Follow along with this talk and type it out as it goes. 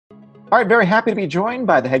All right, very happy to be joined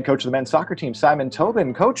by the head coach of the men's soccer team, Simon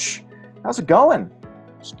Tobin. Coach, how's it going?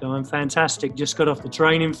 It's going fantastic. Just got off the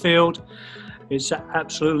training field. It's an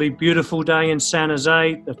absolutely beautiful day in San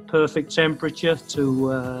Jose, the perfect temperature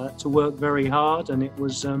to work very hard, and it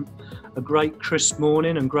was a great crisp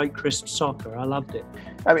morning and great crisp soccer. I loved it.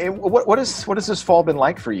 I mean, what has this fall been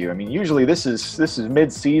like for you? I mean, usually this is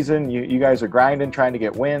mid-season. You guys are grinding, trying to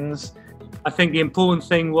get wins. I think the important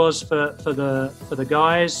thing was for the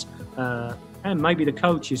guys and maybe the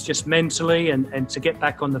coaches, just mentally and to get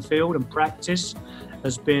back on the field and practice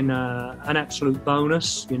has been an absolute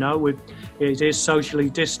bonus. You know, it is socially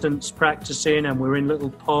distanced practicing, and we're in little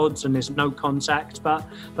pods and there's no contact, but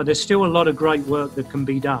there's still a lot of great work that can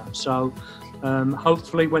be done. So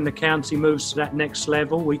hopefully when the county moves to that next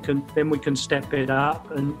level, we can step it up.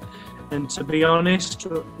 And to be honest,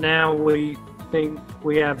 now we think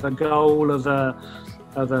we have a goal of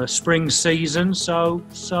a spring season. So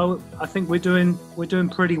I think we're doing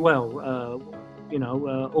pretty well.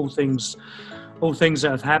 All things that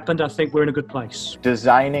have happened, I think we're in a good place.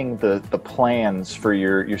 Designing the plans for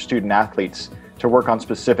your student athletes to work on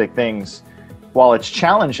specific things, while it's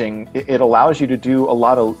challenging, it allows you to do a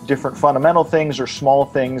lot of different fundamental things or small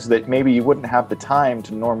things that maybe you wouldn't have the time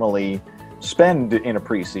to normally spend in a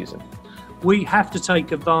preseason. We have to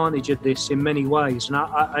take advantage of this in many ways, and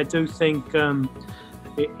I do think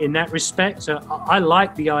in that respect, I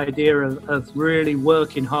like the idea of really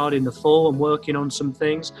working hard in the fall and working on some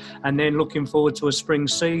things and then looking forward to a spring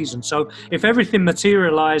season. So if everything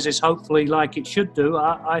materialises hopefully like it should do,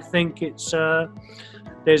 I think it's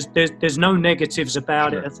there's no negatives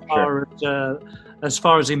about it as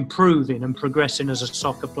far as improving and progressing as a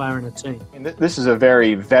soccer player in a team. And this is a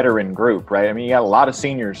very veteran group, right? I mean, you got a lot of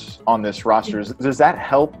seniors on this roster. Does that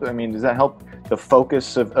help? I mean, does that help the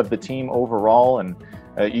focus of the team overall? And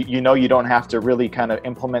you know, you don't have to really kind of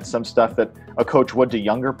implement some stuff that a coach would to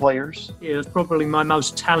younger players. Yeah, it's probably my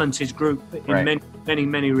most talented group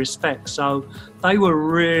in many respects. So they were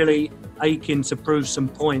really aching to prove some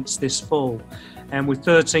points this fall. And with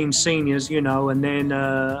 13 seniors, you know, and then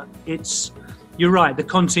you're right, the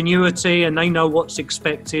continuity, and they know what's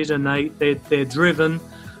expected, and they're driven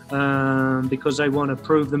because they want to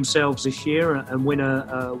prove themselves this year and win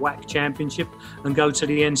a WAC championship and go to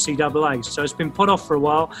the NCAA. So it's been put off for a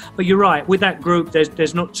while, but you're right, with that group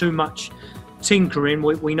there's not too much tinkering.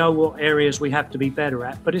 We know what areas we have to be better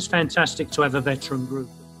at, but it's fantastic to have a veteran group.